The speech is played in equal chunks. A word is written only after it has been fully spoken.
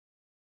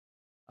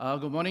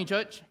Good morning,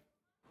 church.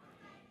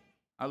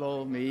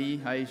 Hello, Mei.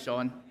 Hi,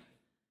 Sean.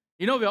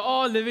 You know, we're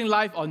all living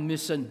life on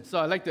mission.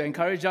 So I'd like to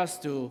encourage us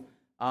to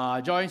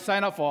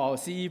sign up for our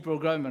CE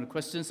program on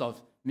questions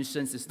of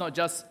missions. It's not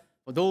just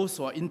for those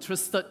who are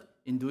interested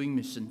in doing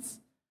missions.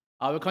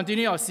 We'll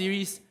continue our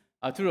series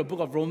through the book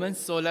of Romans.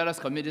 So let us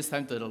commit this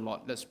time to the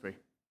Lord. Let's pray.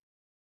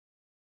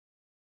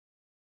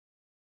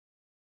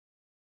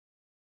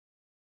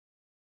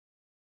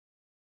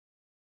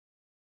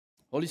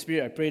 Holy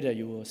Spirit, I pray that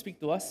you will speak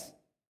to us,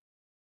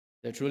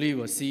 that truly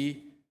we'll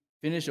see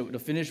the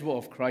finished work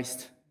of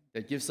Christ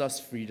that gives us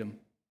freedom.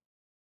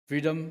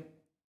 Freedom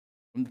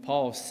from the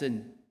power of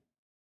sin,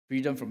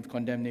 freedom from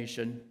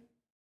condemnation,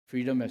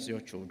 freedom as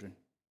your children.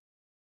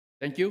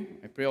 Thank you.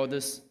 I pray all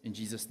this in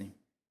Jesus' name.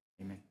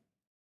 Amen.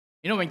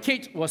 You know, when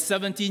Kate was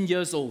 17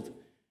 years old,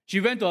 she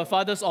went to her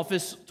father's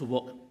office to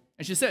work.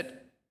 And she said,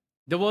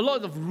 there were a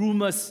lot of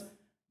rumors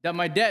that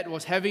my dad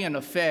was having an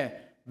affair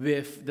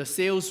with the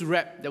sales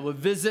rep that would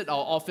visit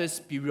our office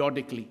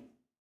periodically.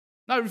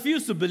 Now, I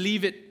refuse to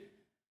believe it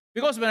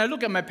because when I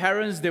look at my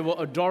parents, they were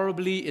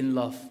adorably in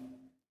love.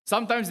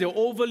 Sometimes they were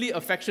overly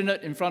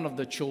affectionate in front of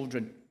the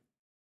children.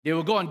 They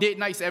would go on date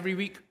nights every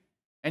week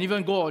and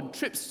even go on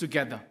trips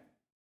together.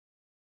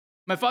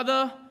 My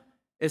father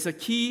is a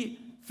key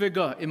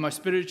figure in my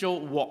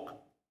spiritual walk.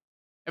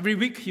 Every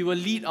week, he will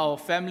lead our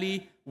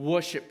family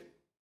worship.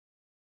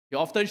 He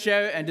often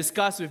share and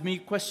discuss with me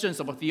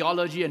questions about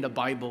theology and the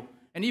Bible,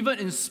 and even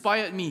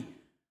inspired me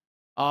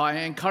and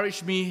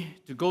encouraged me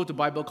to go to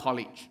Bible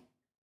college.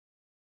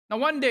 Now,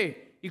 one day,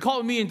 he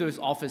called me into his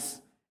office,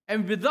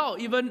 and without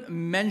even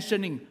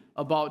mentioning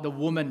about the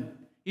woman,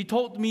 he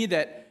told me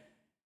that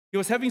he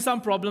was having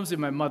some problems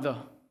with my mother,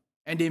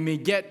 and they may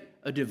get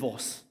a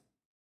divorce.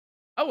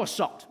 I was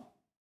shocked.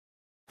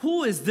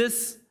 Who is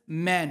this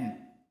man?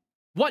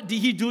 What did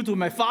he do to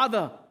my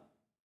father?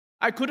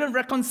 I couldn't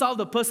reconcile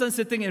the person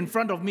sitting in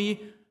front of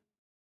me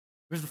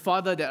with the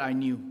father that I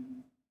knew.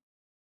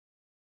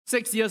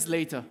 6 years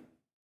later,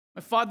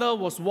 my father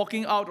was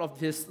walking out of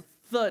his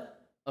third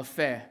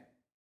affair.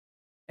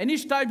 And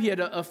each time he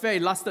had an affair,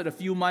 it lasted a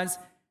few months,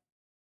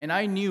 and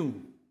I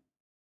knew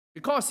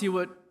because he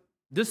would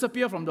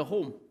disappear from the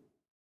home.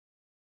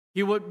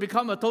 He would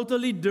become a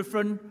totally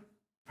different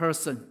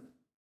person.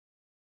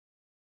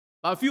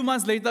 But a few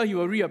months later, he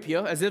will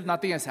reappear as if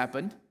nothing has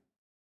happened.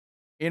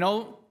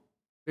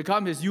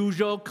 Become his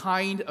usual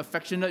kind,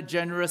 affectionate,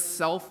 generous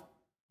self,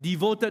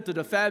 devoted to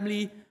the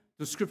family,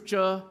 to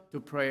scripture, to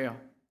prayer.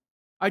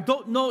 I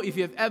don't know if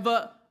he has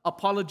ever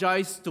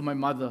apologized to my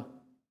mother,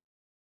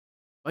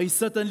 but he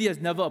certainly has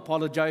never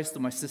apologized to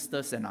my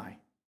sisters and I.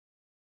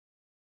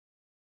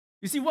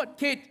 You see, what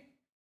Kate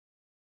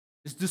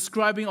is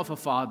describing of her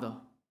father,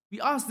 we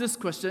ask this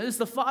question, is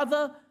the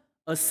father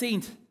a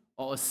saint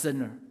or a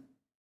sinner?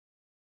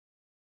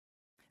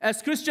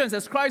 As Christians,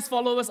 as Christ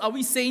followers, are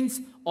we saints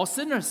or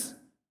sinners?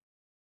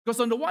 Because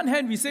on the one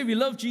hand, we say we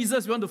love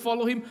Jesus, we want to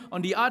follow him.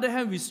 On the other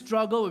hand, we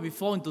struggle when we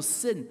fall into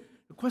sin.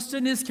 The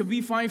question is, can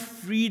we find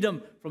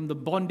freedom from the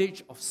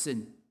bondage of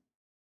sin?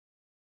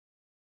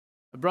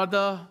 My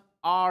brother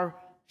R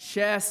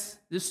shares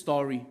this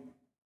story.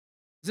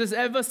 He says,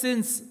 ever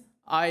since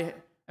I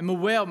am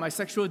aware of my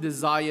sexual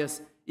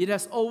desires, it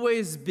has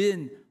always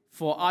been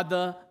for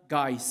other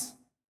guys.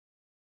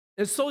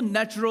 It's so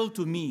natural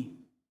to me.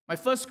 My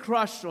first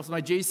crush was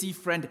my JC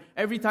friend.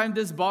 Every time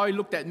this boy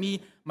looked at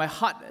me, my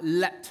heart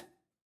leapt.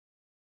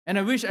 And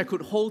I wish I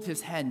could hold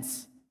his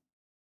hands.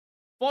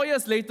 4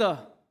 years later,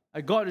 I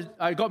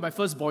got my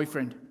first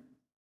boyfriend.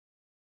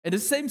 In the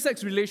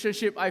same-sex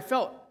relationship, I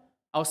felt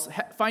I was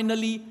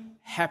finally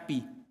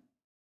happy.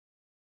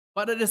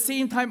 But at the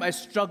same time, I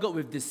struggled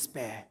with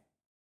despair.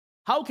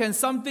 How can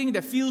something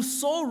that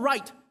feels so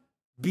right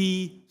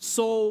be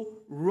so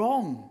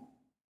wrong?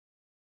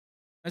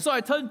 And so I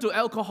turned to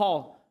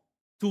alcohol,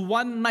 to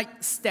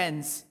one-night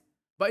stands,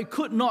 but it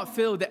could not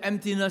fill the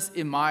emptiness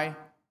in my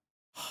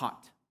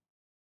heart.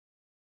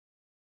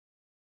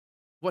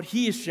 What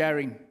he is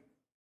sharing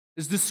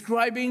is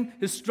describing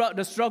the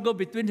struggle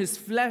between his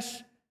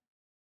flesh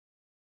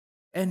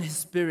and his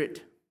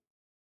spirit,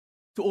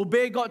 to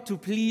obey God, to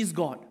please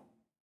God.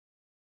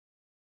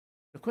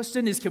 The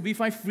question is, can we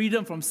find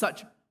freedom from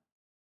such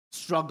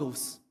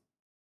struggles?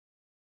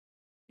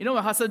 You know,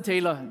 Hudson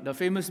Taylor, the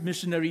famous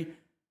missionary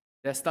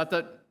that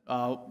started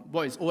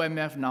what is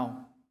OMF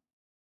now.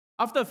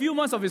 After a few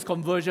months of his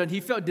conversion,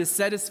 he felt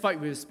dissatisfied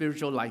with his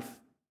spiritual life.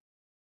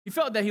 He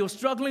felt that he was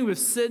struggling with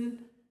sin.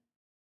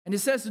 And he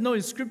says,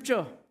 in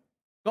Scripture,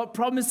 God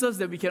promises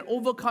that we can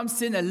overcome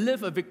sin and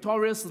live a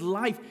victorious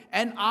life.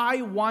 And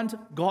I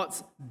want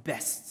God's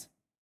best.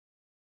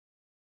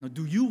 Now,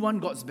 do you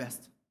want God's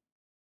best?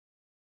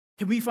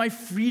 Can we find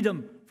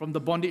freedom from the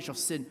bondage of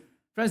sin?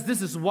 Friends,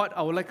 this is what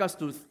I would like us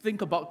to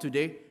think about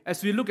today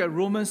as we look at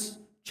Romans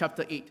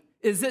chapter 8.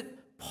 Is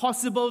it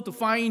possible to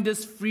find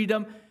this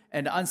freedom?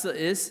 And the answer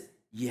is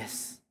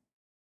yes.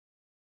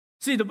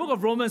 See, the book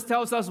of Romans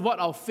tells us what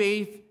our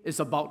faith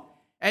is about.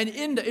 And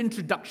in the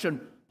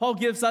introduction, Paul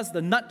gives us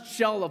the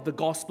nutshell of the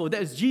gospel.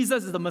 That is,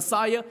 Jesus is the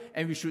Messiah,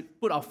 and we should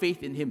put our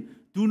faith in him.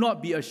 Do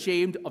not be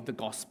ashamed of the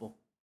gospel.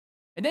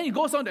 And then he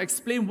goes on to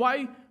explain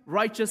why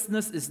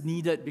righteousness is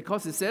needed,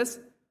 because it says,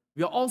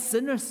 we are all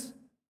sinners.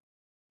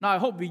 Now, I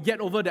hope we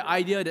get over the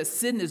idea that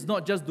sin is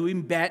not just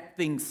doing bad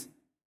things.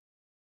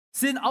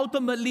 Sin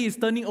ultimately is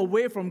turning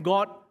away from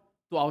God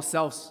to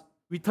ourselves.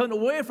 We turn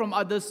away from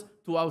others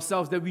to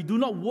ourselves, that we do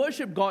not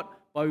worship God,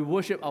 but we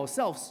worship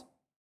ourselves.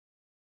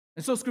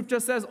 And so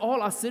Scripture says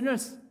all are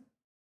sinners.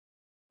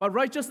 But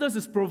righteousness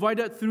is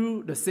provided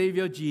through the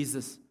Savior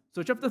Jesus.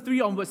 So chapter 3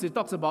 onwards, it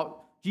talks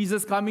about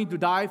Jesus coming to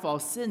die for our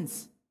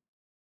sins.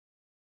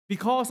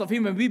 Because of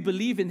him, when we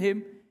believe in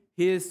him,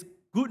 his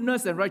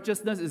goodness and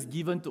righteousness is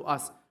given to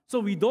us. So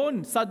we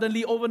don't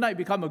suddenly overnight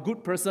become a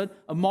good person,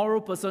 a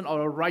moral person,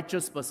 or a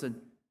righteous person.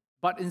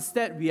 But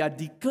instead, we are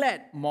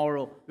declared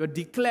moral. We are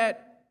declared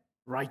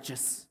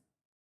righteous.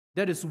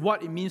 That is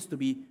what it means to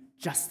be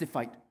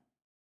justified.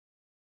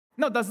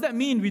 Now, does that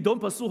mean we don't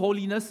pursue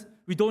holiness?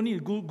 We don't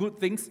need good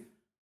things?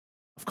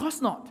 Of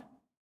course not.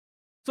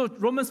 So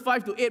Romans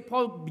 5-8,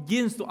 Paul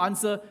begins to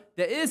answer,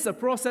 there is a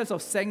process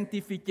of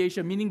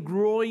sanctification, meaning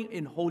growing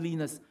in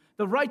holiness.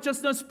 The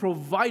righteousness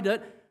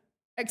provided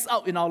acts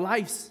out in our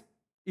lives.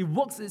 It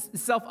works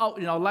itself out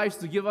in our lives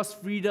to give us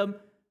freedom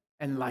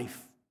and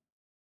life.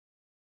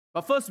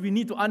 But first, we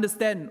need to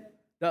understand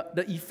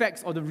the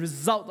effects or the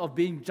result of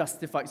being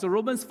justified. So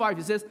Romans 5,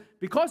 it says,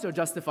 because you're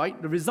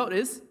justified, the result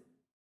is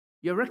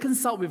you're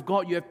reconciled with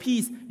God, you have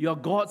peace, you are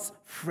God's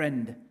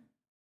friend.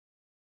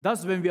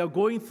 Thus, when we are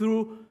going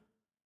through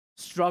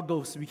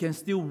struggles, we can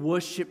still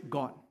worship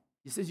God.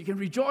 He says you can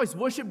rejoice,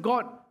 worship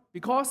God,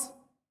 because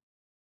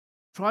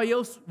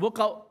trials work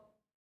out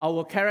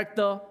our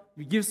character,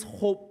 it gives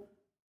hope,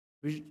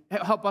 which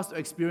help us to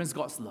experience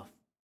God's love.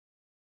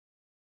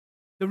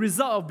 The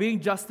result of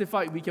being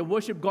justified, we can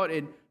worship God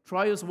in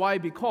trials. Why?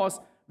 Because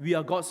we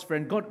are God's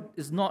friend. God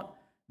is not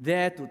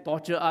there to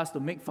torture us, to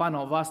make fun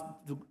of us,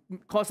 to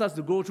cause us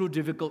to go through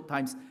difficult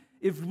times.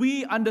 If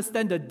we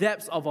understand the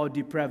depths of our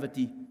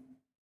depravity,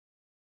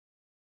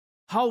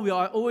 how we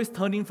are always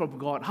turning from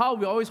God, how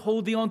we are always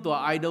holding on to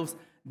our idols,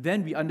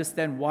 then we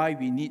understand why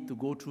we need to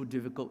go through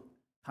difficult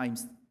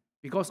times.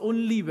 Because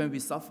only when we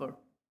suffer,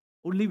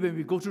 only when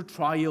we go through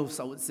trials,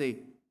 I would say,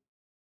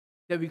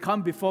 that we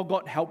come before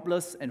God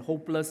helpless and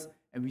hopeless,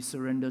 and we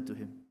surrender to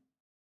him.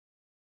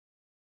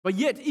 But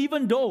yet,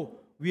 even though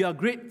we are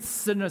great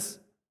sinners,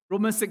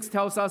 Romans 6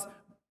 tells us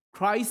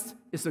Christ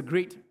is a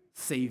great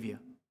Savior.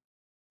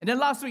 And then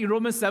last week in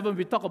Romans 7,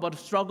 we talked about the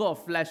struggle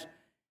of flesh.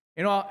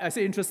 You know, I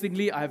say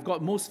interestingly, I have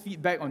got most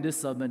feedback on this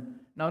sermon.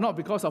 Now, not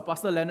because of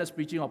Pastor Leonard's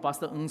preaching or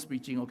Pastor Ng's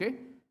preaching, okay?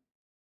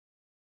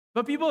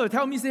 But people will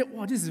tell me, say,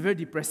 oh, this is very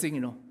depressing,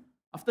 you know.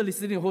 After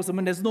listening to the whole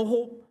sermon, there's no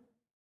hope.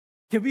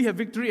 Can we have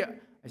victory?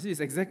 I say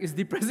it's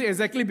depressing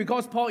exactly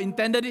because Paul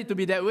intended it to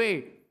be that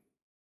way.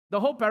 The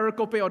whole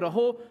pericope or the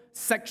whole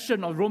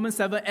section of Romans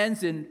 7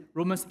 ends in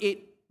Romans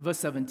 8, verse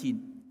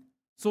 17.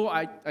 So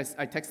I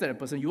texted a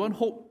person, you want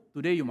hope?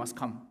 Today you must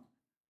come.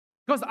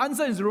 Because the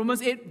answer is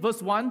Romans 8,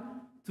 verse 1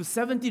 to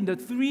 17, the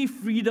three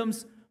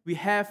freedoms we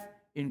have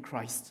in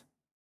Christ.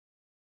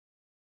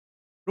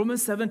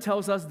 Romans 7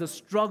 tells us the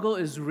struggle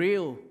is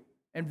real.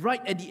 And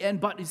right at the end,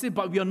 but he said,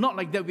 but we are not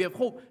like that, we have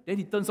hope. Then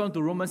he turns on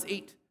to Romans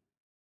 8.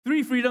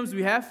 Three freedoms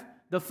we have.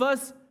 The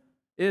first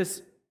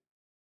is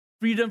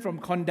freedom from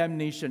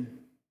condemnation.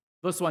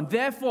 Verse 1,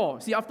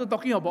 therefore, see, after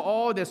talking about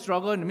all their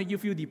struggle and make you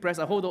feel depressed,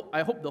 I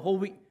hope the whole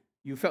week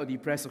you felt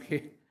depressed,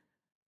 okay?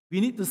 We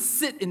need to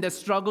sit in that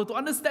struggle to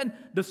understand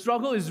the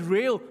struggle is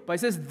real. But it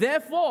says,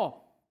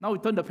 therefore, now we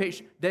turn the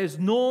page, there is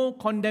no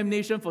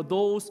condemnation for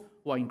those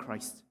who are in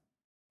Christ.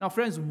 Now,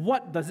 friends,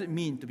 what does it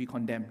mean to be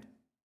condemned?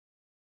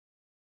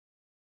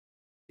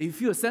 You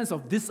feel a sense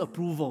of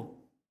disapproval,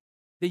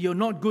 that you're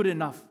not good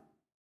enough.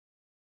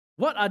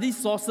 What are these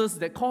sources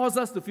that cause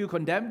us to feel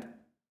condemned?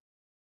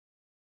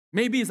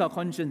 Maybe it's our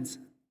conscience.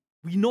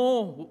 We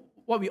know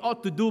what we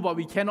ought to do, but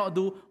we cannot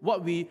do.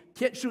 What we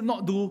should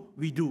not do,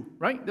 we do.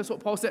 Right? That's what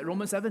Paul said in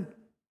Romans 7.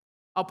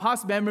 Our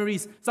past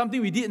memories,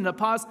 something we did in the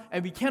past,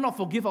 and we cannot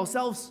forgive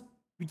ourselves.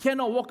 We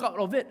cannot walk out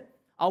of it.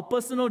 Our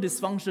personal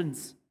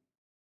dysfunctions,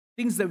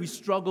 things that we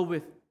struggle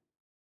with,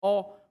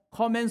 or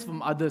comments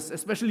from others,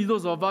 especially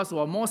those of us who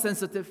are more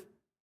sensitive.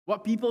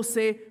 What people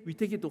say, we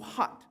take it to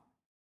heart.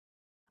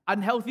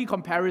 Unhealthy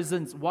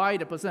comparisons. Why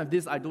the person have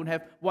this, I don't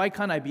have. Why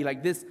can't I be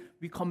like this?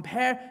 We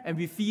compare and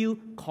we feel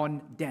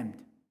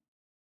condemned.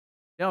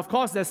 Then, of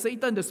course, there's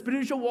Satan, the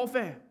spiritual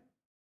warfare.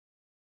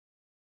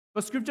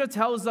 But Scripture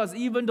tells us,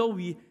 even though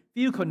we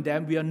feel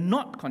condemned, we are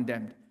not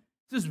condemned.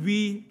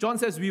 John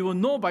says, we will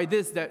know by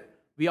this that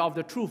we are of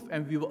the truth,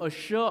 and we will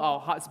assure our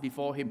hearts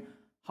before him.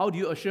 How do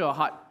you assure our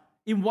heart?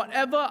 In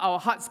whatever our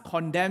hearts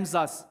condemns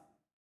us,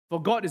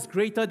 for God is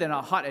greater than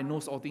our heart and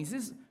knows all things.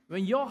 This,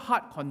 when your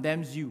heart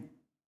condemns you,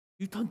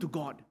 you turn to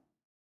God.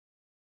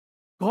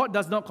 God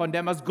does not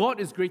condemn us. God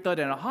is greater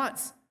than our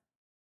hearts.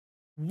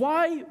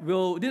 Why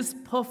will this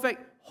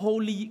perfect,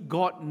 holy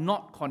God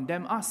not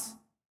condemn us?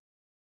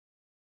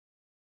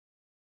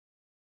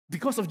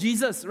 Because of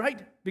Jesus,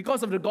 right?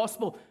 Because of the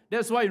gospel.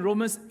 That's why in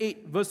Romans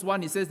 8, verse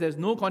 1, it says there's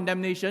no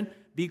condemnation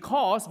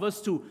because, verse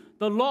 2,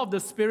 the law of the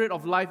Spirit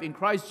of life in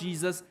Christ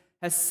Jesus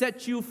has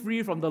set you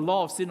free from the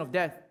law of sin of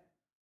death.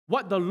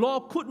 What the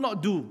law could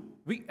not do,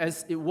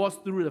 as it was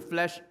through the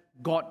flesh,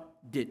 God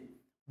did.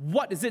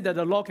 What is it that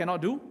the law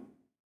cannot do?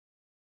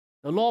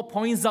 The law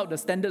points out the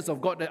standards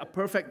of God that are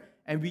perfect,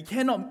 and we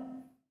cannot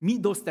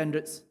meet those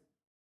standards.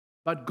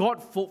 But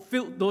God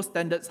fulfilled those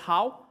standards.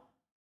 How?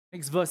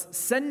 Next verse,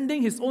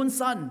 sending his own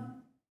Son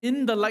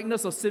in the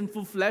likeness of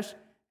sinful flesh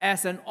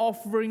as an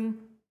offering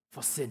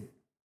for sin.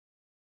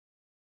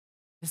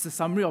 This is a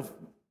summary of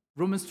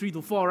Romans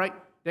 3-4, right?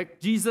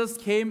 That Jesus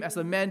came as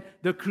a man,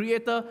 the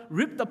Creator,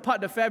 ripped apart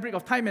the fabric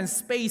of time and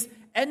space,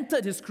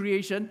 entered his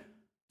creation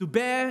to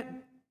bear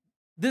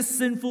this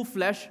sinful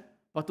flesh,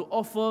 but to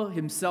offer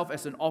himself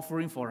as an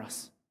offering for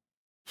us.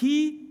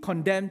 He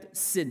condemned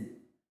sin.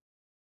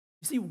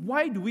 You see,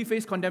 why do we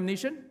face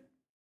condemnation?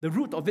 The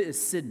root of it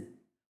is sin.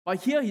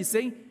 But here he's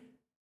saying,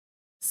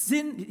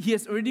 sin, he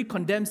has already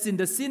condemned sin.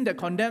 The sin that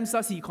condemns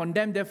us, he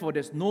condemned, therefore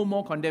there's no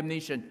more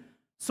condemnation.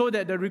 So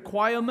that the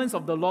requirements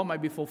of the law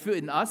might be fulfilled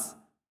in us,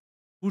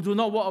 who do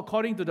not walk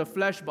according to the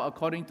flesh, but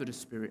according to the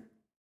Spirit.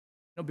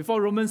 Now,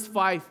 before Romans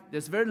 5,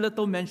 there's very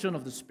little mention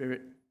of the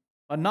Spirit.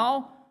 But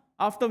now,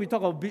 after we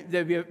talk about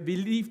that we have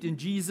believed in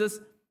Jesus,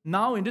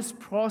 now in this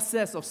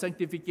process of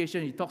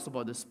sanctification, he talks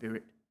about the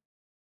Spirit.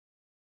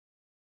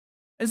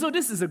 And so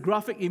this is a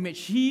graphic image.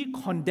 He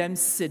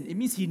condemns sin. It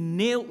means he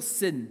nailed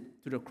sin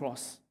to the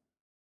cross.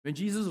 When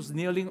Jesus was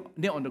nailed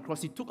on the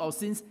cross, he took our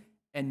sins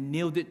and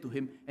nailed it to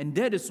him. And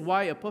that is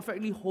why a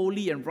perfectly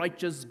holy and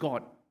righteous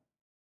God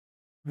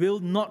will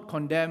not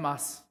condemn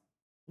us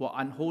who are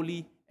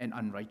unholy and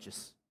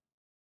unrighteous.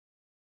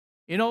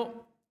 You know,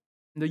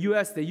 in the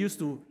US, they used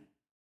to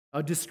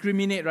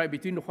discriminate, right,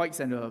 between the whites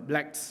and the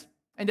blacks.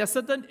 And there are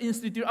certain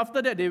institutes,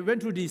 after that, they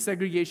went through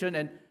desegregation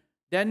and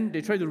then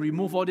they tried to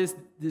remove all this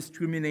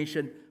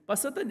discrimination. But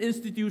certain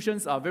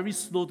institutions are very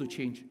slow to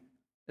change,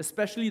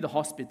 especially the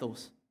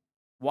hospitals.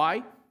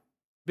 Why?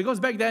 Because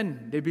back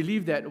then, they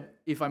believed that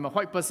if I'm a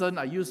white person,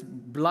 I use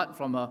blood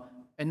from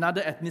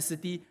another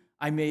ethnicity,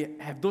 I may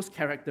have those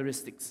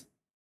characteristics.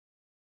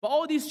 But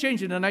all these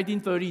changed in the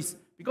 1930s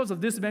because of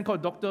this man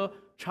called Dr.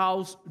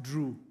 Charles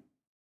Drew.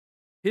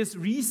 His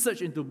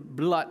research into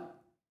blood,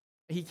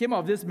 he came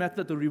up with this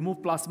method to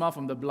remove plasma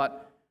from the blood,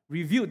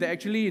 revealed that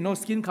actually,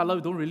 skin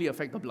color don't really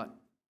affect the blood.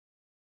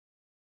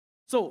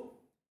 So,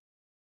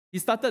 he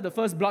started the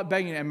first blood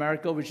bank in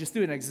America, which is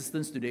still in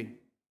existence today.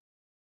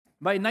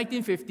 But in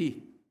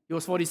 1950, he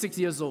was 46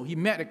 years old. He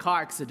met a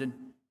car accident.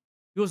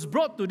 He was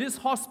brought to this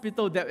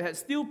hospital that had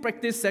still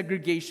practiced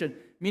segregation,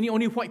 meaning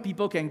only white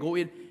people can go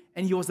in,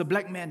 and he was a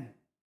black man.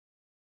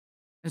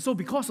 And so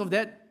because of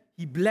that,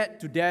 he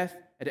bled to death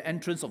at the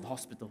entrance of the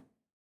hospital.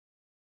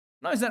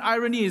 Now, it's an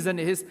irony, isn't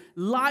it? His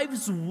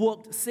life's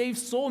work saved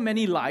so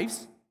many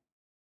lives,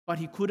 but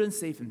he couldn't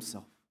save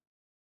himself.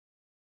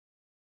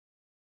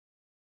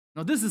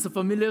 Now, this is a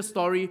familiar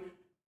story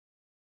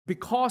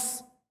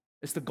because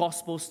it's the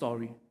gospel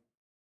story.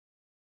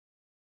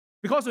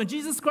 Because when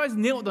Jesus Christ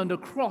nailed on the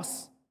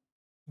cross,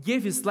 he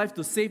gave his life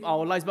to save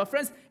our lives. But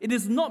friends, it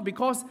is not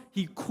because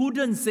he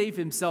couldn't save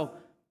himself,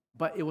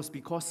 but it was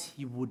because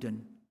he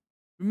wouldn't.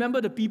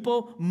 Remember, the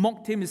people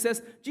mocked him. It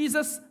says,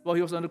 Jesus, while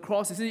he was on the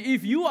cross, he said,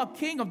 if you are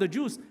king of the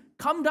Jews,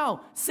 come down,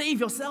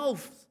 save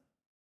yourself.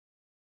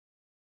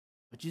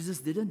 But Jesus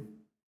didn't.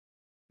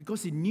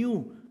 Because he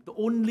knew the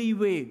only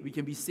way we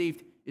can be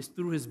saved is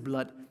through his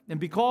blood. And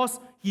because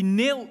he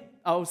nailed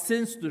our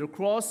sins to the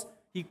cross,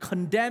 he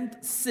condemned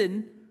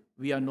sin,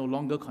 we are no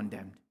longer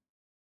condemned.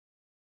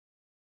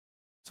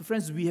 So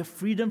friends, we have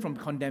freedom from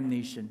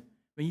condemnation.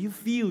 When you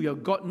feel you're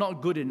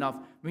not good enough,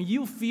 when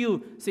you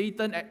feel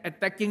Satan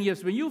attacking you,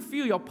 when you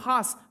feel your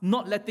past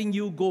not letting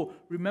you go,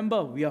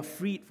 remember, we are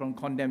freed from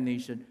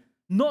condemnation.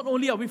 Not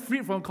only are we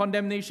freed from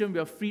condemnation, we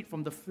are freed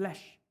from the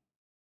flesh.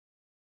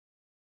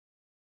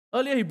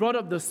 Earlier, he brought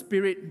up the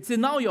Spirit. He said,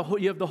 now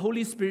you have the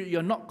Holy Spirit,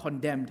 you're not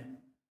condemned.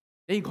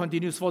 Then he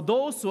continues, for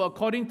those who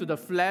according to the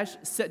flesh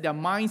set their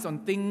minds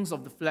on things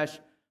of the flesh,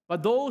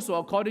 but those who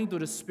according to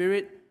the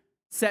Spirit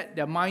set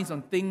their minds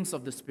on things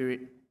of the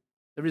Spirit.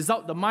 The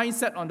result, the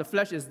mindset on the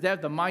flesh is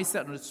death, the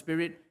mindset on the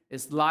Spirit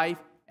is life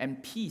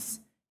and peace.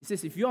 He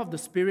says, if you have the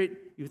Spirit,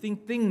 you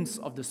think things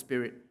of the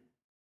Spirit.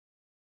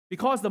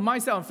 Because the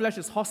mindset on flesh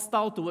is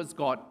hostile towards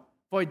God,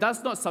 for it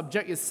does not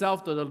subject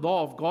itself to the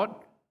law of God,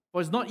 for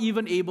it's not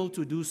even able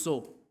to do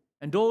so.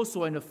 And those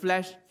who are in the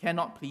flesh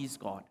cannot please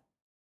God.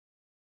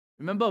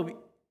 Remember, we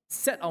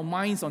set our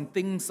minds on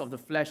things of the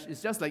flesh.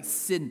 It's just like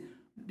sin.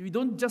 We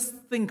don't just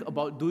think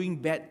about doing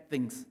bad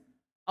things.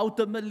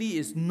 Ultimately,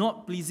 it's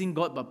not pleasing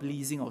God, but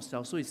pleasing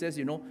ourselves. So he says,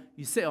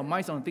 you set your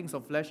minds on things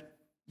of flesh,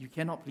 you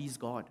cannot please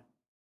God.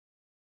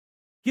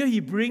 Here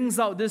he brings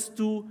out this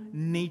two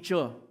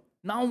nature.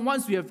 Now,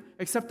 once we have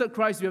accepted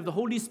Christ, we have the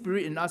Holy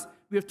Spirit in us.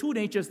 We have two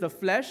natures, the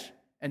flesh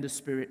and the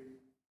Spirit.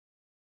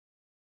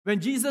 When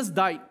Jesus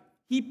died,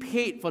 he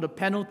paid for the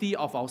penalty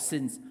of our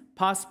sins,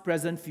 past,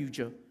 present,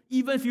 future.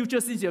 Even future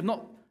sins you have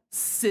not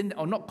sinned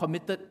or not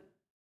committed,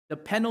 the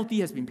penalty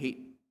has been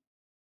paid.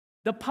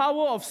 The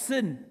power of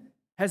sin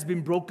has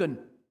been broken.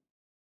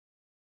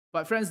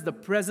 But friends, the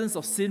presence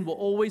of sin will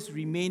always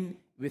remain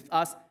with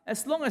us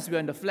as long as we are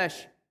in the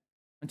flesh,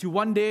 until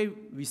one day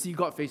we see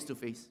God face to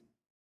face.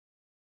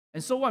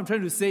 And so what I'm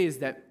trying to say is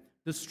that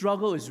the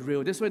struggle is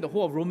real. That's why the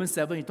whole of Romans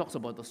 7, he talks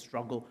about the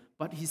struggle.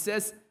 But he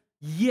says,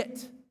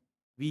 yet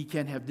we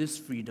can have this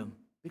freedom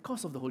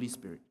because of the Holy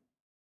Spirit.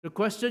 The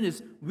question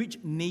is, which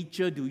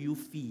nature do you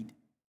feed?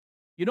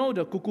 You know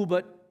the cuckoo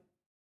bird?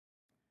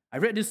 I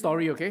read this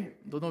story, okay?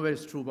 Don't know whether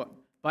it's true,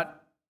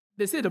 but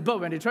they say the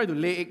bird, when they try to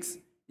lay eggs,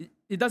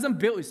 it doesn't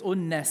build its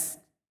own nest.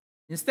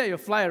 Instead, you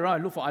fly around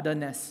and look for other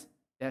nests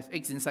that have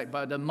eggs inside,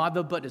 but the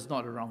mother bird is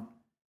not around.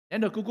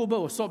 Then the cuckoo bird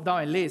will swap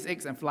down and lay its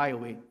eggs and fly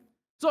away.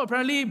 So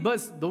apparently,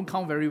 birds don't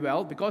count very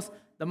well because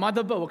the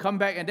mother bird will come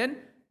back and then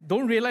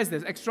don't realize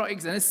there's extra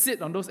eggs and then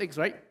sit on those eggs,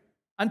 right?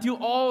 Until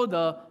all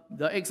the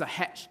eggs are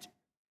hatched.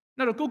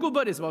 Now, the cuckoo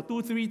bird is about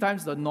 2-3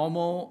 times the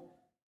normal,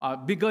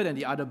 bigger than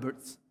the other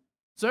birds.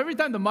 So every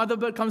time the mother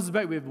bird comes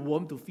back with a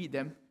worm to feed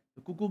them,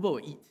 the cuckoo bird will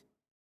eat.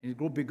 And it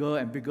grow bigger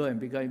and bigger and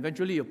bigger.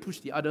 Eventually, you'll push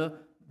the other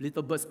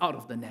little birds out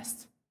of the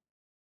nest.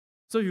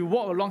 So if you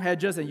walk along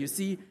hedges and you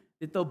see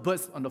little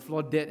birds on the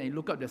floor dead and you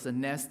look up, there's a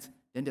nest,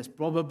 then there's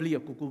probably a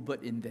cuckoo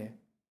bird in there.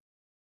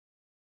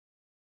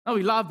 Now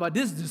we laugh, but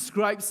this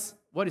describes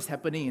what is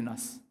happening in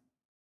us.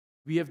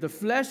 We have the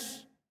flesh,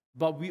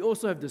 but we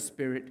also have the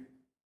spirit.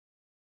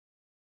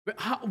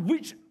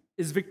 Which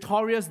is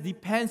victorious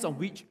depends on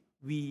which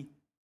we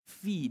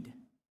feed.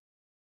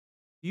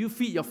 Do you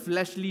feed your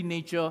fleshly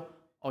nature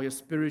or your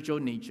spiritual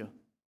nature?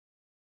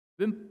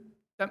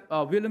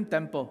 William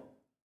Temple,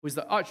 who is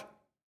the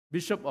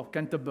Archbishop of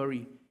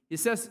Canterbury, he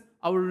says,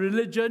 our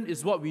religion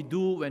is what we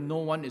do when no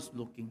one is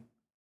looking.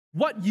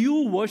 What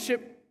you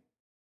worship,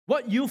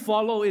 what you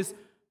follow is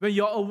when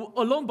you're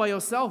alone by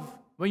yourself,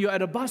 when you're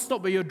at a bus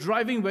stop, when you're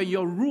driving, when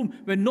you're in your room,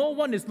 when no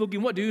one is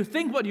looking. What do you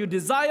think? What do you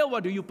desire?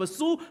 What do you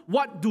pursue?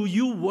 What do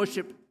you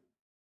worship?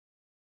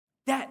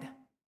 That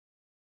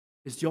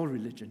is your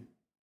religion.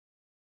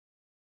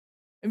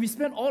 And we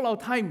spend all our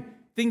time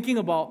thinking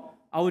about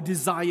our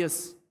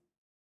desires,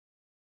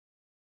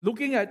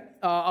 looking at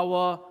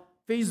our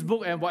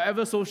Facebook and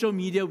whatever social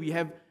media we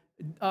have,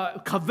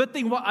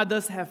 coveting what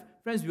others have.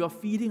 Friends, we are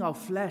feeding our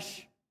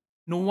flesh.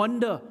 No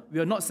wonder we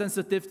are not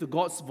sensitive to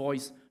God's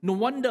voice. No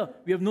wonder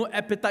we have no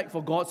appetite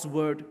for God's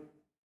word.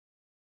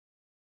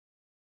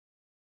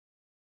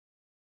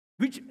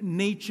 Which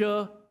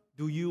nature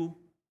do you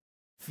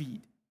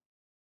feed?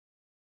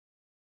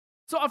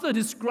 So after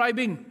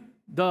describing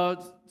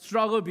the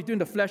struggle between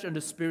the flesh and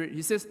the spirit,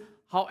 he says,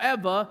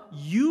 however,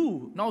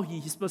 you, now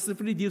he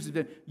specifically deals with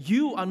them,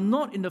 you are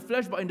not in the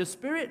flesh but in the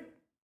spirit.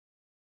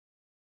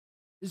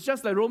 It's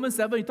just like Romans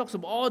 7, he talks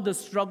about all the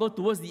struggle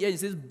towards the end. He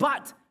says,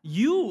 but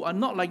you are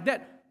not like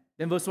that.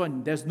 Then verse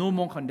 1, there's no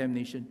more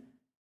condemnation.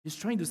 He's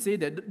trying to say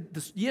that,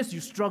 yes, you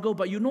struggle,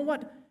 but you know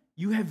what?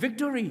 You have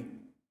victory.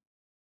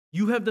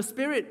 You have the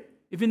Spirit.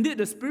 If indeed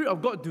the Spirit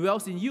of God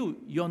dwells in you,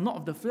 you're not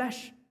of the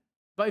flesh.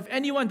 But if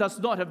anyone does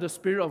not have the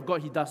Spirit of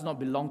God, he does not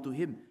belong to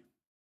him.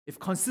 If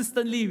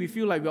consistently we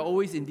feel like we're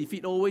always in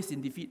defeat,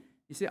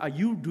 he said,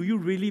 do you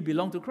really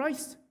belong to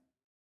Christ?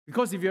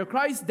 Because if you're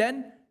Christ,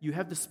 then you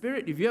have the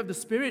Spirit. If you have the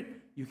Spirit,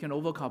 you can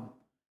overcome.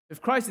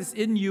 If Christ is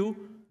in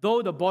you,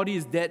 though the body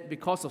is dead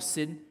because of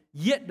sin,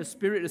 yet the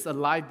Spirit is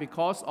alive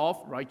because of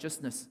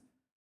righteousness.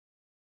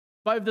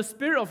 But if the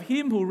Spirit of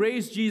Him who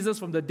raised Jesus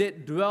from the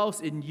dead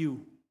dwells in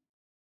you,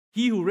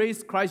 He who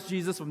raised Christ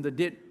Jesus from the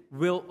dead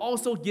will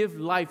also give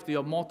life to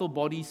your mortal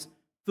bodies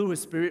through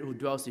His Spirit who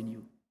dwells in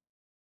you.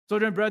 So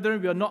then,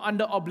 brethren, we are not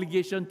under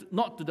obligation,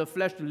 not to the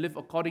flesh, to live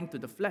according to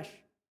the flesh.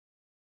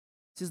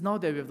 Since now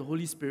that we have the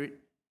Holy Spirit,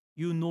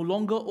 you no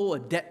longer owe a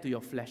debt to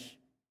your flesh.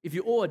 If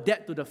you owe a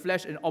debt to the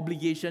flesh, an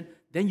obligation,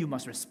 then you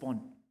must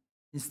respond.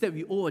 Instead,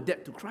 we owe a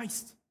debt to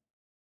Christ.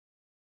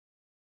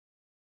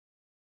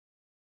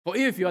 For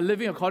if you are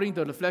living according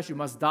to the flesh, you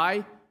must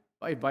die.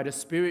 But if by the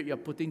Spirit you are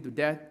putting to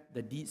death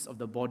the deeds of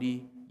the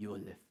body, you will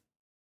live.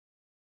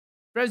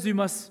 Friends, we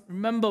must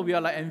remember we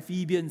are like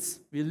amphibians.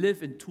 We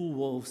live in two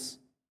worlds.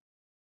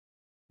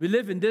 We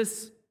live in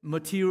this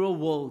material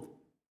world,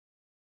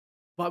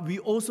 but we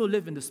also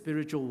live in the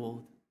spiritual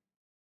world.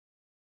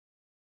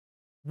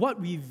 What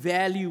we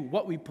value,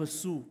 what we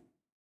pursue.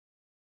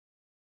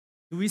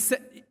 We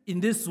set in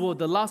this world,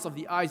 the lust of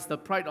the eyes, the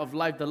pride of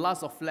life, the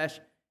lust of flesh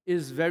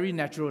is very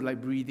natural,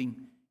 like breathing.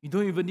 You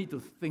don't even need to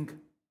think.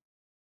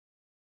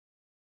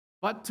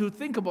 But to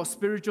think about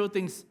spiritual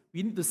things,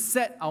 we need to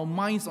set our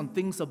minds on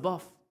things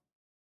above.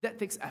 That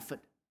takes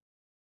effort.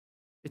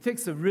 It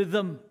takes a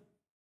rhythm,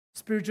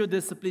 spiritual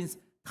disciplines,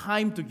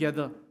 time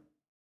together.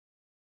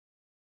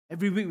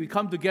 Every week we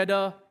come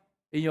together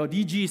in your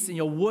DGs, in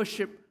your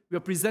worship. We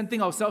are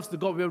presenting ourselves to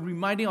God. We are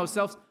reminding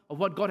ourselves of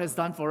what God has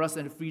done for us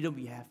and the freedom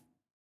we have.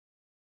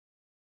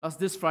 Last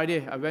this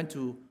Friday, I went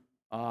to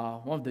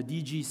one of the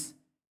DGs,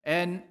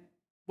 and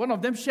one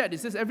of them shared, it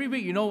says every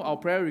week, our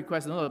prayer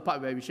requests, the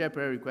part where we share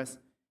prayer requests,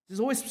 it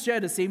always share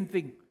the same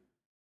thing.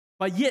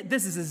 But yet,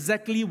 this is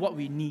exactly what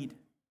we need.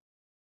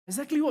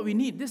 Exactly what we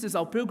need. This is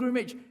our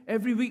pilgrimage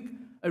every week,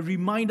 a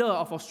reminder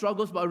of our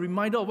struggles, but a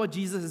reminder of what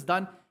Jesus has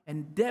done,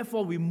 and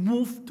therefore we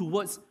move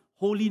towards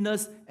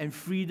holiness and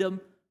freedom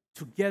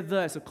together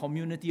as a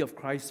community of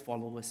Christ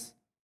followers.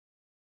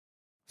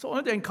 So I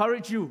want to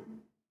encourage you,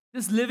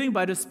 this living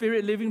by the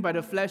Spirit, living by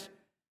the flesh,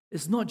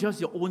 is not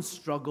just your own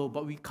struggle,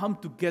 but we come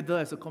together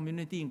as a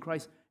community in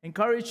Christ.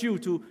 Encourage you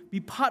to be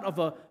part of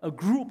a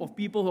group of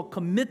people who are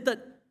committed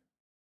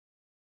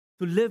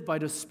to live by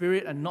the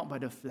Spirit and not by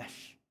the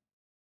flesh.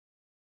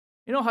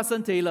 You know,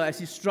 Hudson Taylor, as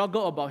he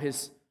struggled about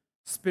his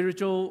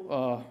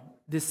spiritual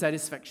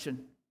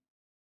dissatisfaction,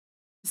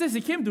 he says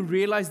he came to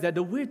realize that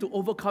the way to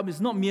overcome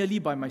is not merely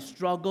by my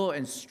struggle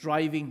and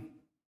striving,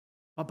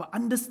 but by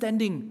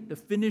understanding the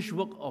finished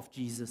work of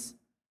Jesus.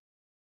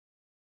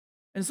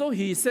 And so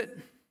he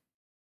said,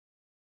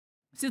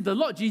 the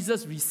Lord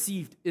Jesus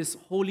received is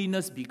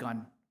holiness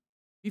begun.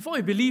 Before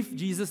you believe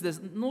Jesus, there's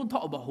no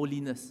talk about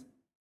holiness.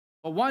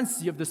 But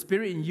once you have the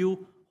Spirit in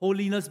you,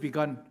 holiness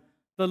begun.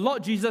 The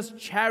Lord Jesus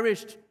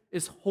cherished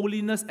is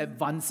holiness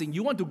advancing.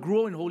 You want to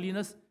grow in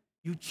holiness?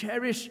 You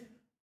cherish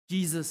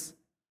Jesus.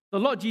 The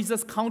Lord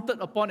Jesus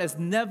counted upon as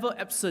never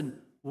absent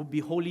will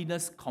be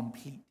holiness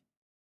complete.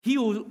 He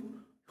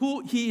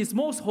is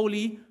most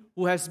holy,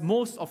 who has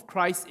most of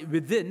Christ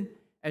within,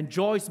 and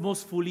joys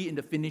most fully in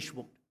the finished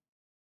work.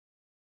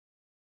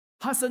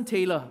 Hudson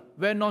Taylor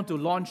went on to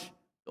launch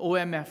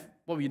OMF,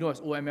 what we know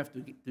as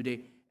OMF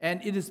today.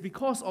 And it is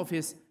because of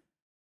he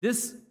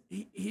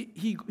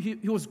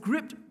was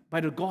gripped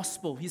by the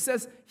gospel. He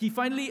says he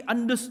finally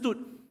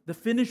understood the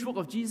finished work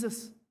of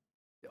Jesus.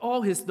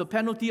 The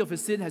penalty of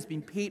his sin has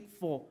been paid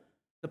for.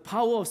 The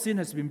power of sin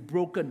has been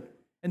broken.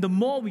 And the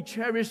more we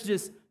cherish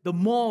this, the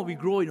more we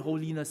grow in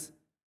holiness.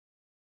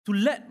 To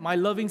let my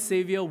loving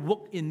Savior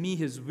work in me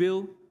his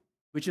will,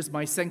 which is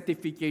my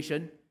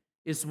sanctification,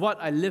 is what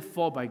I live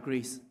for by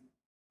grace.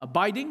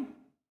 Abiding,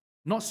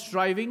 not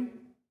striving,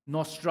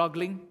 nor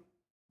struggling,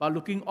 but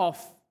looking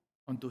off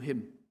unto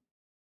him.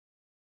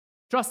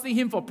 Trusting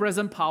him for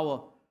present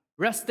power,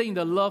 resting in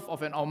the love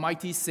of an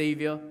almighty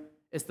Savior,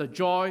 is the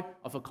joy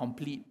of a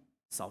complete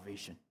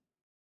salvation.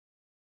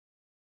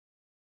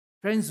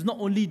 Friends, not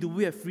only do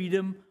we have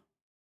freedom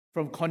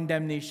from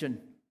condemnation,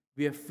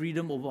 we have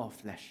freedom over our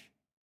flesh.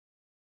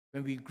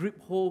 When we grab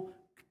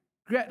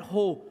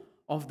hold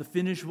of the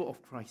finished work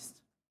of Christ,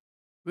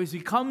 as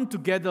we come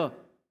together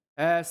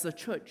as a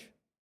church,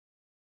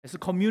 as a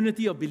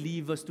community of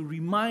believers, to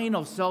remind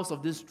ourselves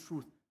of this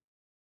truth,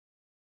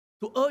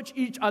 to urge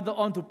each other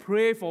on to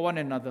pray for one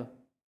another.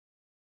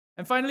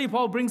 And finally,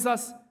 Paul brings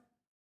us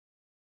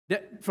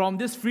from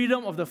this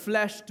freedom of the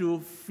flesh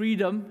to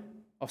freedom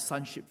of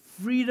sonship,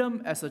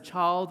 freedom as a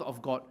child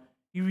of God.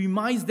 He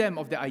reminds them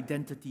of their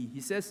identity.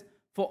 He says,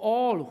 for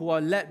all who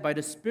are led by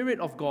the Spirit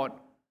of God,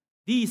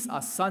 these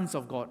are sons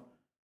of God.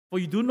 For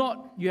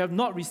you have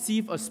not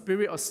received a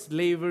spirit of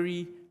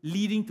slavery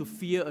leading to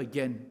fear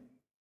again,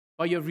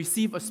 but you have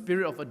received a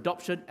spirit of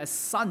adoption as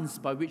sons,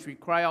 by which we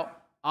cry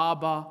out,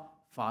 Abba,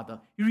 Father.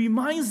 He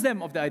reminds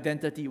them of their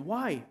identity.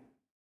 Why? You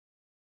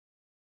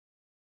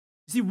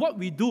see, what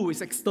we do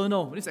is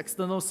external, this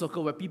external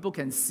circle where people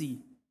can see.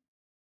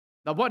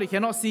 Now, what they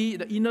cannot see,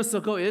 the inner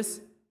circle,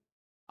 is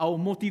our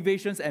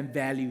motivations and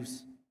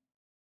values.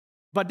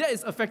 But that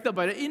is affected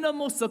by the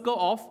innermost circle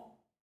of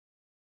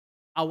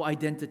our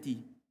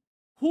identity.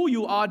 Who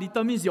you are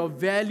determines your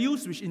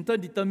values, which in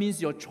turn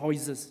determines your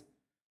choices.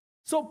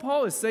 So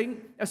Paul is saying,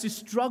 as we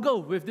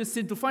struggle with this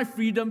sin to find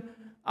freedom,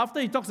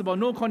 after he talks about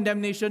no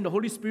condemnation, the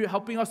Holy Spirit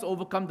helping us to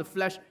overcome the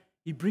flesh,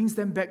 he brings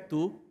them back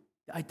to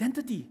the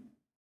identity.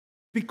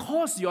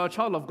 Because you are a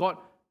child of God,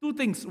 two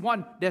things.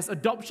 One, there's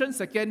adoption.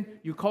 Second,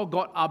 you call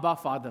God Abba,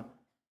 Father.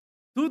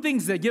 Two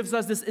things that gives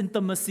us this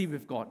intimacy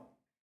with God.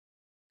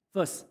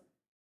 First,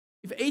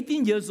 if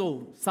 18 years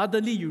old,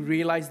 suddenly you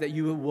realize that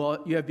you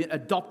have been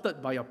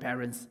adopted by your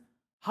parents,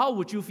 how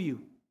would you feel?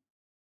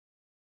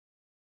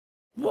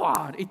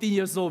 Wow, 18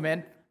 years old,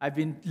 man. I've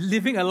been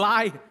living a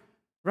lie,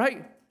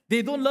 right?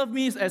 They don't love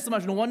me as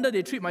much. No wonder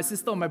they treat my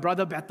sister or my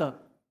brother better.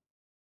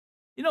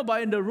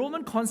 But in the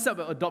Roman concept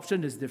of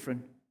adoption is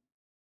different.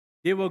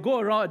 They will go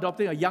around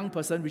adopting a young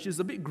person, which is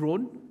a bit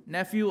grown,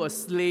 nephew, a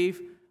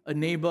slave, a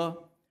neighbor,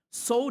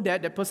 so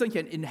that that person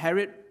can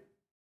inherit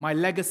my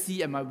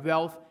legacy and my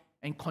wealth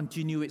and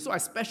continue it. So I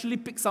specially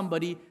pick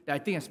somebody that I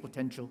think has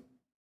potential.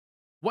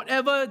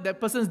 Whatever that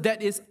person's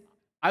debt is,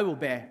 I will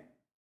bear.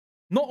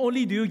 Not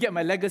only do you get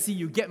my legacy,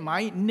 you get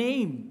my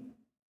name.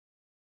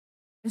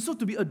 And so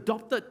to be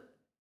adopted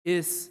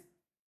is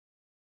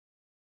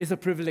a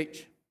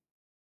privilege.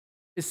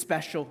 It's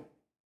special.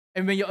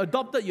 And when you're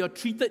adopted, you're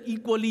treated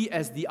equally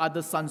as the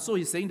other son. So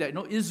he's saying that,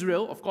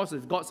 Israel, of course,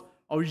 is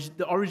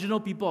the original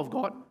people of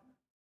God.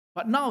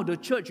 But now the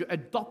church, you're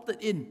adopted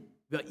in.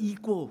 We're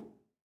equal.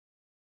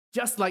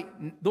 Just like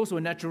those who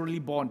are naturally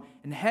born.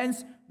 And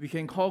hence, we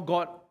can call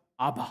God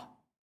Abba.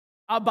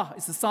 Abba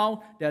is the sound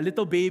that a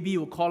little baby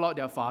will call out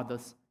their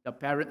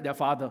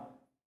father.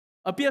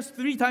 Appears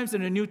 3 times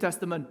in the New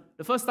Testament.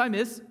 The first time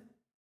is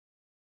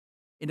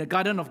in the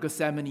Garden of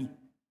Gethsemane,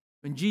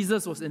 when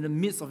Jesus was in the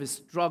midst of his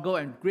struggle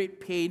and great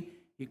pain,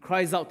 he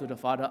cries out to the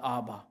Father,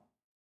 Abba.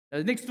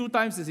 The next two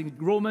times is in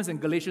Romans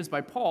and Galatians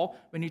by Paul,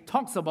 when he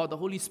talks about the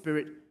Holy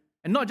Spirit.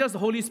 And not just the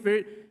Holy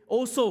Spirit,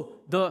 also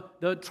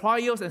the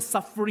trials and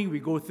suffering we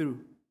go through.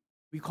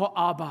 We call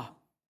Abba.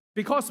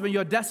 Because when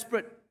you're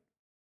desperate,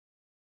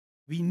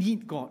 we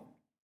need God.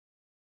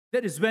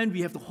 That is when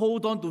we have to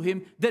hold on to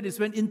him. That is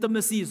when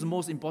intimacy is the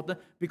most important,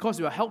 because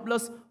we are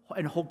helpless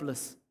and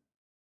hopeless.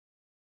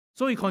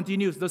 So he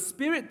continues, the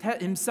Spirit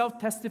himself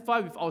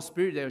testifies with our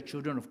spirit that you're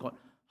children of God.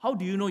 How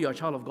do you know you're a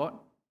child of God?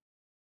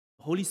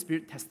 The Holy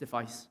Spirit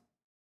testifies,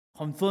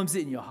 confirms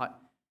it in your heart.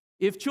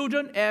 If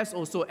children, heirs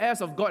also,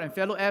 heirs of God and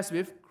fellow heirs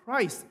with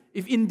Christ.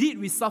 If indeed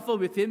we suffer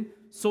with him,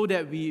 so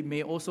that we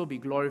may also be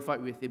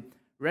glorified with him.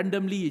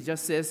 Randomly, he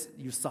just says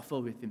you suffer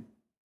with him.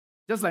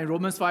 Just like in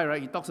Romans 5,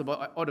 right? He talks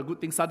about all the good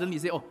things. Suddenly he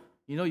says, oh,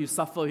 you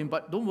suffer him,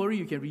 but don't worry,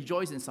 you can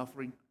rejoice in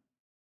suffering.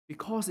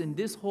 Because in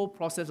this whole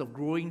process of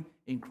growing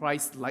in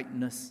Christ's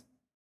likeness,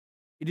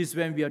 it is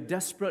when we are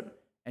desperate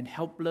and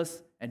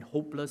helpless and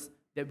hopeless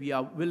that we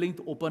are willing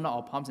to open up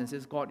our palms and say,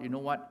 God, you know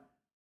what?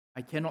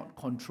 I cannot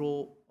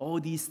control all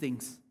these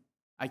things.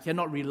 I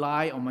cannot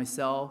rely on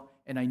myself,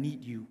 and I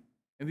need you.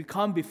 And we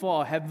come before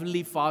our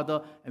Heavenly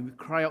Father and we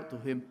cry out to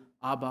him,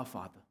 Abba,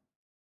 Father.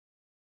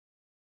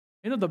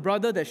 The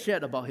brother that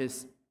shared about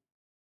his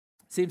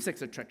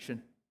same-sex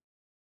attraction.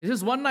 He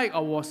says, one night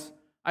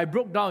I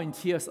broke down in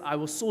tears. I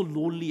was so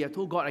lonely. I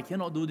told God, I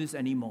cannot do this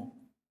anymore.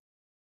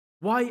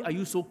 Why are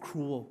you so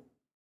cruel?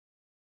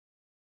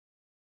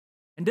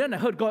 And then I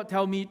heard God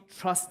tell me,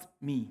 trust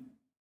me.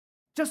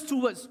 Just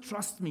 2 words,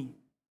 trust me.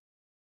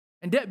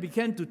 And that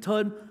began to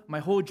turn my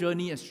whole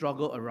journey and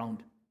struggle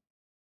around.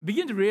 I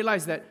began to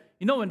realize that,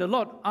 when the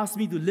Lord asked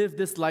me to live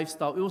this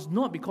lifestyle, it was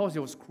not because He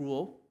was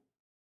cruel,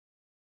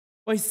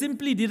 but He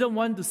simply didn't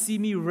want to see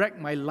me wreck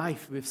my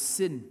life with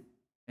sin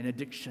and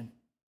addiction.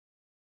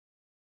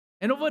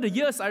 And over the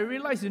years, I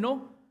realized,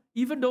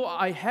 even though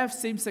I have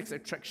same-sex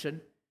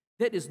attraction,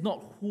 that is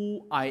not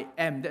who I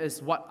am. That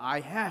is what I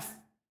have.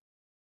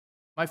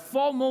 My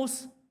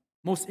foremost,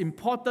 most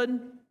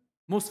important,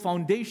 most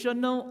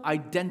foundational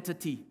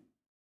identity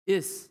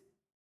is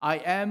I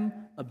am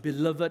a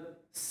beloved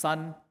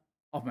son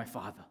of my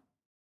Father.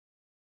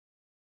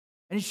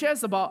 And he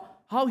shares about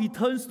how he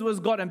turns towards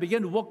God and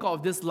began to walk out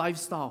of this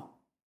lifestyle.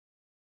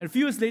 And a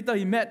few years later,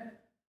 he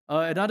met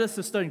another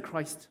sister in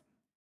Christ.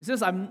 He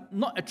says, I'm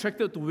not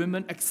attracted to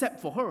women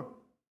except for her.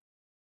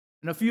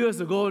 And a few years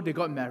ago, they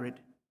got married.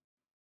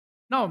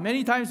 Now,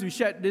 many times we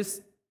shared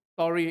this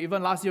story.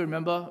 Even last year,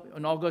 remember,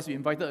 in August, we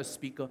invited a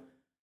speaker.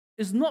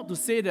 It's not to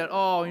say that,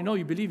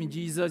 you believe in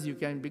Jesus, you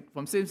can be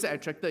from same-sex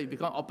attracted, you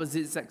become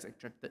opposite-sex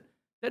attracted.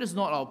 That is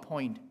not our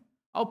point.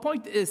 Our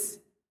point is,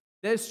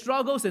 there are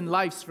struggles in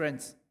lives,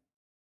 friends.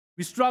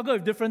 We struggle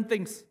with different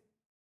things.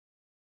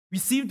 We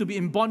seem to be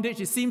in bondage.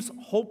 It seems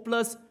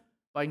hopeless.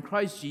 But in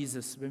Christ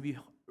Jesus, when we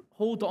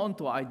hold on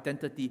to our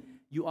identity,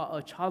 you are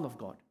a child of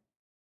God.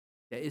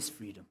 There is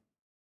freedom.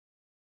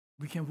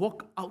 We can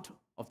walk out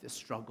of this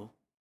struggle.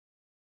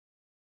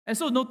 And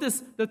so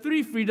notice the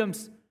 3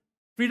 freedoms.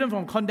 Freedom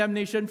from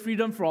condemnation,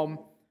 freedom from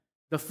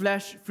the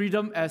flesh,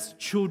 freedom as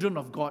children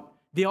of God.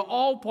 They are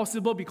all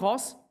possible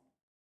because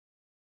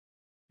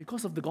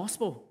of the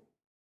gospel,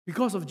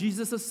 because of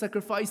Jesus'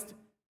 sacrifice.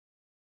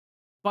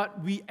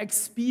 But we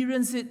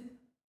experience it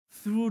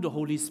through the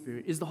Holy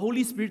Spirit. It's the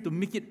Holy Spirit to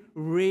make it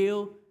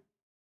real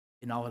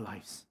in our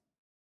lives.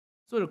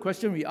 So the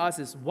question we ask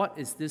is, what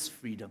is this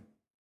freedom?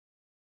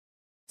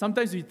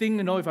 Sometimes we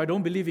think, if I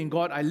don't believe in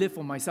God, I live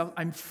for myself,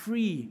 I'm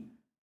free.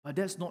 But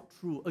that's not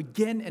true.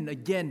 Again and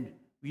again,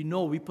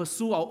 we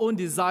pursue our own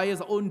desires,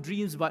 our own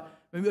dreams, but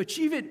when we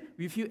achieve it,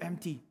 we feel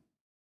empty.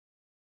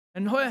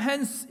 And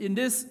hence, in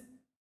this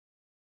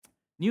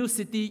New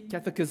City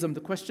Catechism, the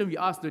question we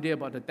ask today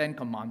about the 10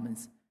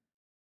 Commandments.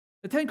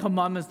 The 10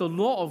 Commandments, the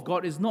law of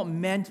God, is not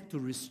meant to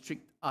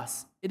restrict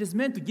us. It is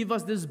meant to give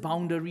us this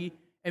boundary,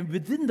 and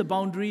within the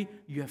boundary,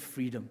 you have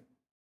freedom.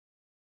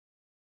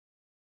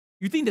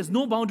 You think there's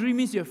no boundary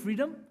means you have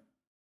freedom?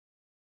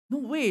 No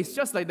way. It's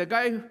just like the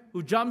guy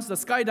who jumps, the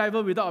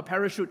skydiver without a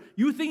parachute.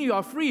 You think you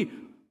are free,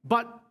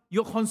 but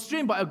you're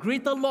constrained by a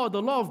greater law,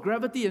 the law of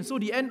gravity, and so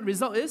the end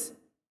result is,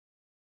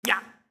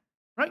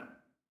 right?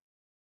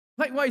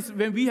 Likewise,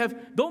 when we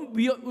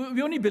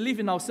only believe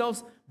in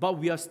ourselves, but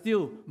we are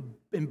still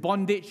in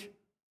bondage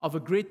of a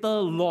greater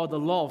law, the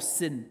law of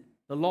sin,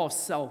 the law of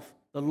self,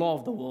 the law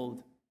of the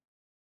world.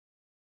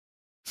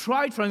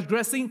 Try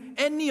transgressing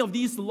any of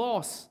these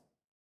laws,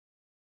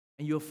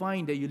 and you'll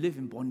find that you live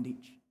in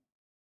bondage.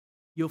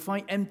 You'll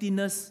find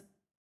emptiness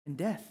and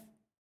death.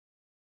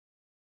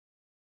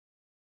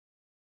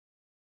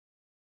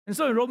 And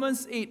so in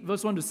Romans 8,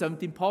 verse 1 to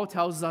 17, Paul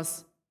tells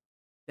us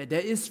that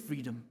there is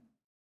freedom.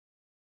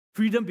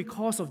 Freedom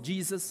because of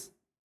Jesus.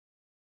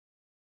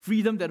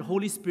 Freedom that the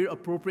Holy Spirit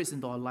appropriates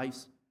into our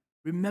lives.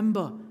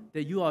 Remember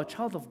that you are a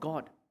child of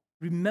God.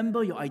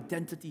 Remember your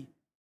identity.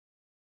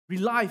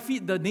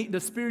 Feed the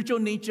spiritual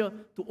nature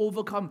to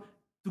overcome.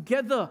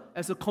 Together,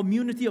 as a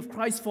community of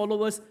Christ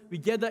followers, we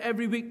gather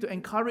every week to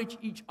encourage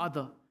each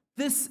other.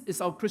 This is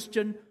our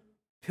Christian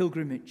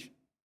pilgrimage.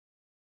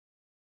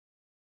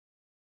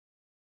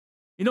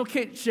 You know,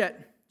 Kate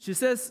shared, she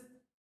says,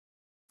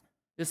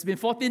 it's been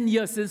 14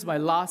 years since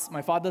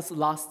my father's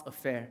last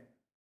affair.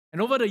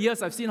 And over the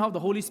years, I've seen how the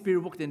Holy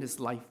Spirit worked in his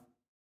life.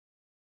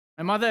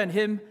 My mother and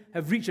him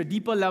have reached a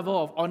deeper level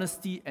of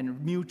honesty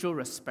and mutual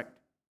respect.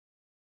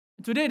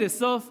 And today, they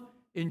serve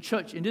in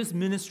church, in this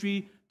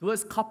ministry,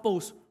 towards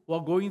couples who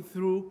are going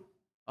through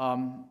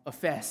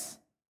affairs.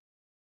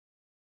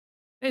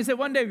 And he said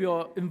one day we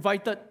were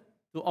invited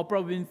to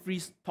Oprah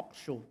Winfrey's talk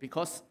show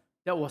because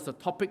that was the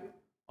topic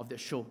of the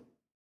show.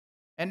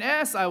 And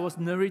as I was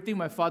narrating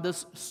my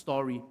father's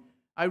story,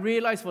 I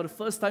realized for the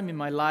first time in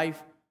my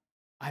life,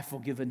 I've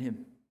forgiven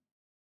him.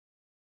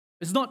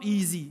 It's not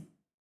easy.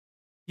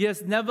 He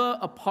has never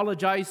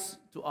apologized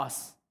to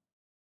us.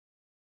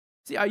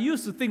 See, I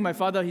used to think my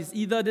father, he's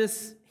either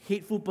this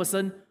hateful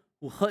person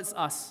who hurts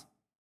us,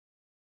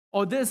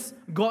 or this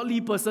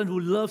godly person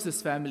who loves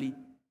his family.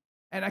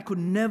 And I could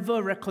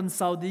never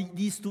reconcile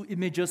these two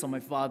images of my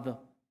father.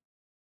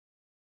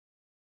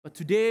 But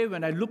today,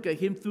 when I look at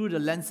him through the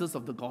lenses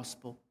of the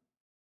gospel,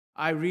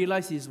 I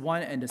realize he's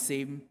one and the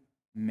same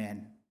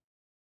man.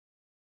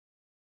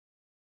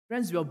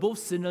 Friends, we are both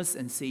sinners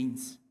and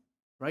saints,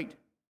 right?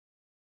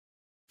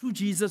 Through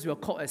Jesus, we are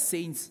called as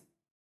saints,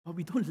 but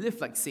we don't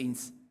live like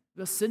saints.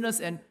 We are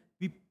sinners, and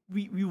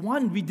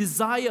we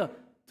desire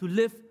to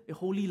live a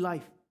holy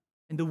life.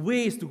 And the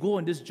way is to go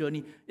on this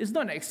journey. It's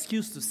not an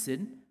excuse to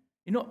sin.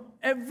 You know,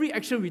 every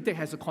action we take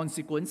has a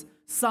consequence.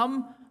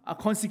 Some are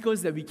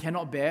consequences that we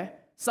cannot bear.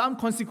 Some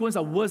consequences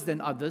are worse than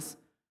others.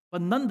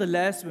 But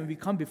nonetheless, when we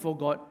come before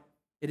God,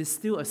 it is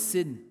still a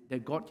sin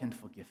that God can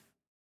forgive.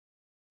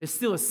 It's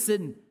still a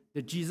sin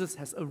that Jesus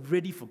has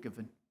already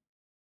forgiven.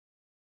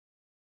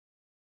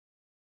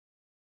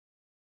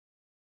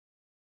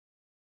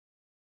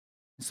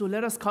 So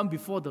let us come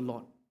before the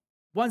Lord.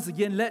 Once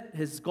again, let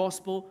His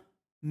gospel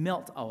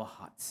melt our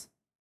hearts.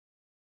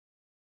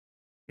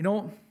 You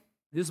know,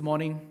 this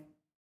morning,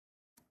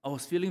 I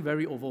was feeling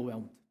very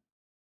overwhelmed.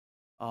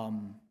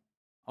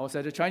 I was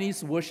at a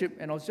Chinese worship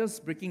and I was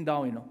just breaking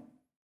down, you know.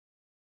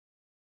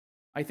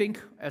 I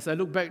think as I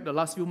look back, the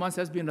last few months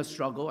has been a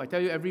struggle. I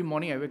tell you, every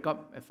morning I wake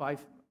up at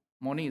 5.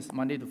 Morning is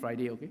Monday to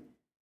Friday, okay?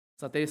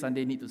 Saturday,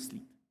 Sunday, need to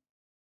sleep.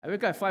 I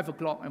wake up at 5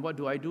 o'clock and what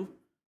do?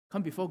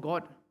 Come before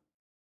God.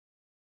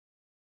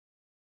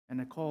 And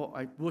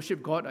I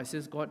worship God. I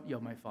says, God, you're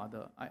my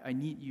Father. I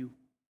need you.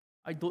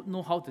 I don't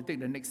know how to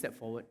take the next step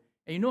forward.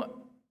 And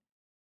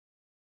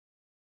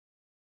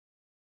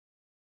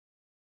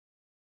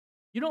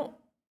you know,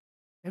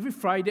 every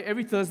Friday,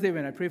 every Thursday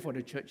when I pray for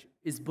the church,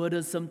 it's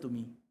burdensome to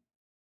me.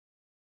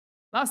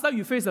 Last time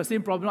you faced the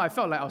same problem, I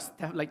felt like I was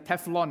like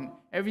Teflon.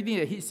 Everything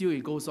that hits you,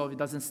 it goes off, it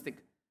doesn't stick.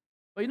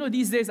 But you know,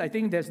 these days, I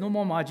think there's no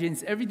more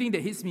margins. Everything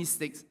that hits me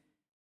sticks.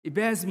 It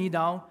bears me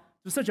down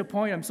to such a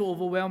point I'm so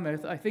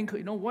overwhelmed. I think,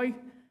 you know, why?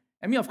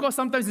 I mean, of course,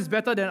 sometimes it's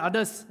better than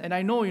others. And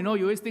I know, you know,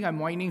 you always think I'm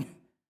whining.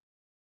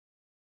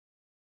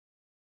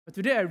 But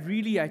today,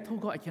 I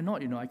told God, I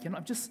cannot, you know, I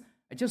just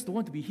don't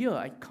want to be here.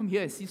 I come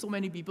here and see so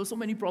many people, so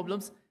many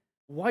problems.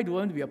 Why do I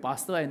want to be a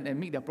pastor and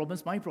make their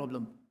problems my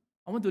problem?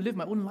 I want to live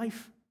my own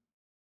life,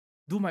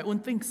 do my own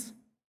things.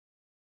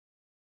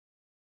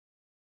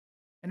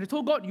 And I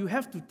told God, you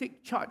have to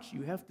take charge.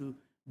 You have to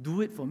do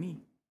it for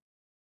me.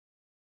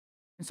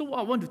 And so what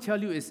I want to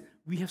tell you is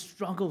we have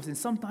struggles, and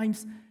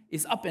sometimes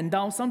it's up and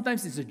down.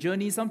 Sometimes it's a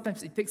journey.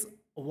 Sometimes it takes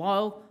a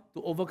while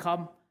to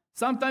overcome.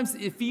 Sometimes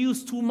it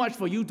feels too much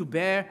for you to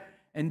bear,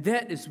 and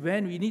that is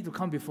when we need to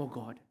come before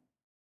God.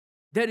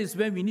 That is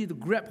when we need to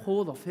grab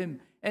hold of Him.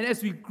 And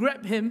as we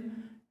grab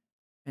Him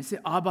and say,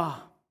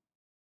 Abba,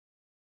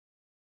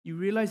 you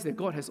realize that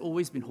God has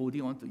always been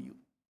holding on to you.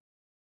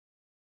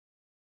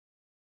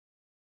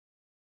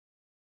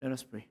 Let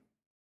us pray.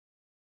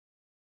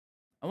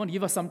 I want to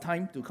give us some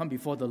time to come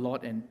before the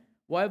Lord, and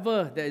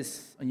whatever that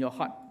is on your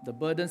heart, the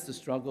burdens, the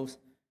struggles,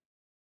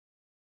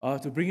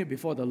 to bring it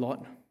before the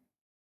Lord.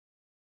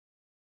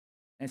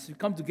 As we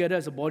come together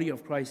as a body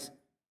of Christ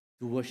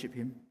to worship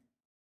Him,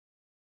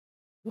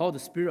 allow the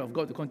Spirit of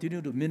God to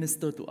continue to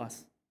minister to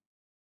us.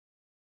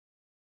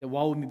 That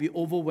while we may be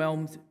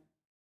overwhelmed,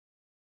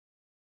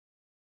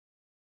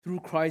 through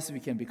Christ we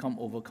can become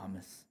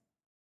overcomers.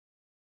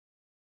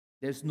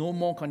 There's no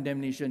more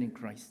condemnation in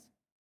Christ.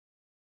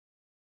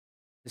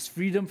 There's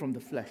freedom from the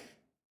flesh.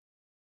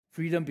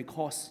 Freedom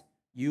because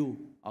you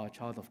are a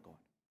child of God.